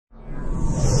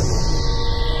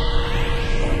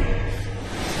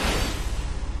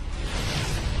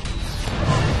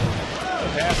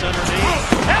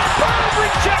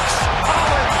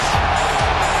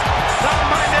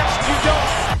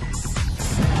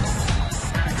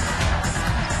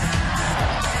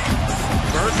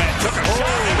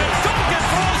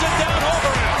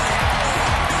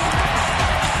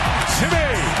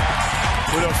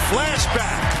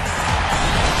flashback.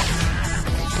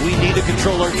 We need to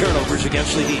control our turnovers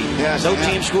against the Heat. Yes, no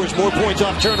team scores more points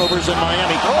off turnovers than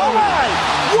Miami. Oh my!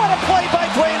 What a play by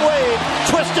Dwayne Wade!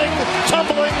 Twisting,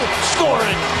 tumbling,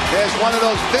 scoring. There's one of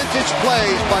those vintage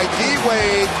plays by D.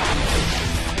 Wade.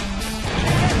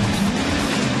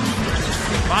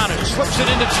 Manu slips it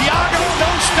into Thiago.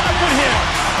 Don't stop with him.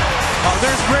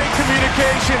 There's great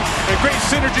communication and great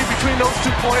synergy between those two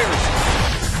players.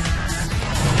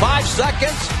 5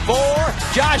 seconds for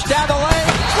Josh down the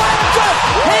lane. Slams it!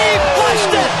 He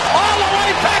flushed it all the way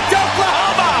back to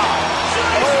Oklahoma!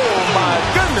 Oh my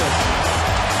goodness!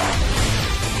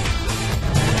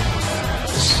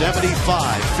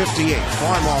 75-58.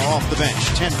 Farmar off the bench.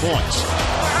 10 points.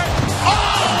 Oh,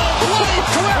 Blake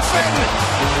Griffin!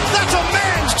 That's a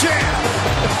man's jam!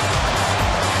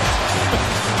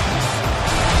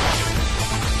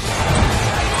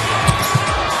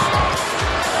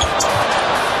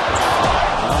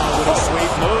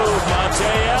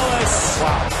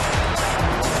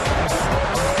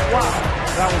 Wow,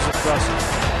 that was impressive.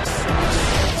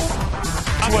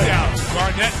 Down.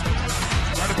 Garnett,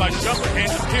 guarded by Shumpert,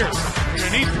 hands to Pierce. You're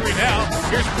going to need 3 now.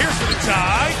 Here's Pierce for the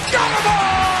tie. Got him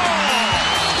all!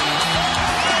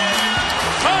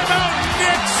 Timeout,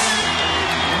 Knicks!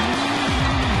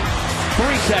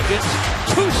 3 seconds,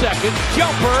 2 seconds,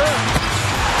 jumper.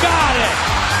 Got it!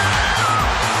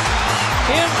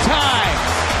 In time.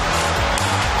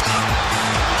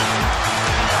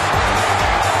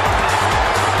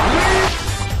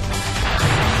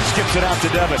 Skips it out to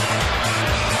Devin.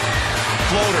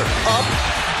 Floater up.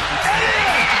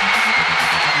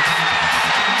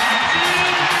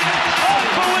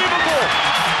 Unbelievable!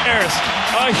 Harris,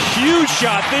 a huge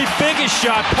shot, the biggest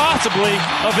shot possibly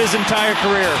of his entire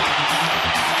career.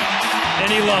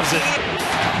 And he loves it.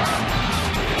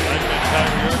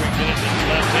 Kyrie Irving did it in his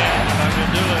left hand. Not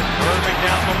going to do it. Irving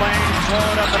down the lane, throw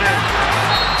it up and in.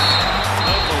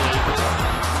 Unbelievable.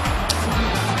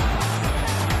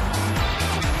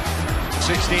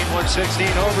 16-1-16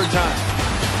 overtime.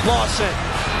 Lawson.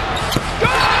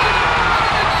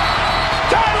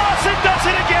 Ty Lawson does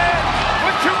it again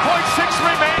with 2.6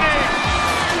 remaining.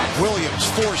 Williams,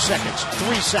 4 seconds.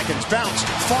 3 seconds. Bounce.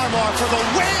 Farmar for the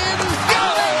win.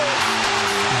 Got it!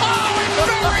 Oh, he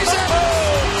buries it!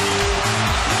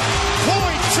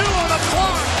 .2 on the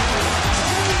clock.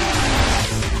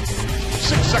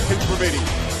 6 seconds remaining.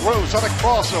 Rose on a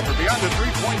crossover beyond the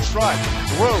three-point stride.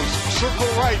 Rose, circle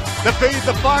right, evade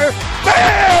the fire.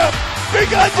 Bam!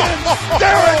 Big onion!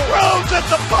 Derrick Rose at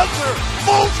the buzzer.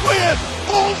 Bulls win!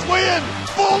 Bulls win!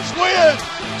 Bulls win!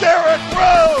 Derrick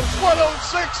Rose,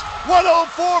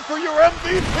 106-104 for your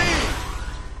MVP.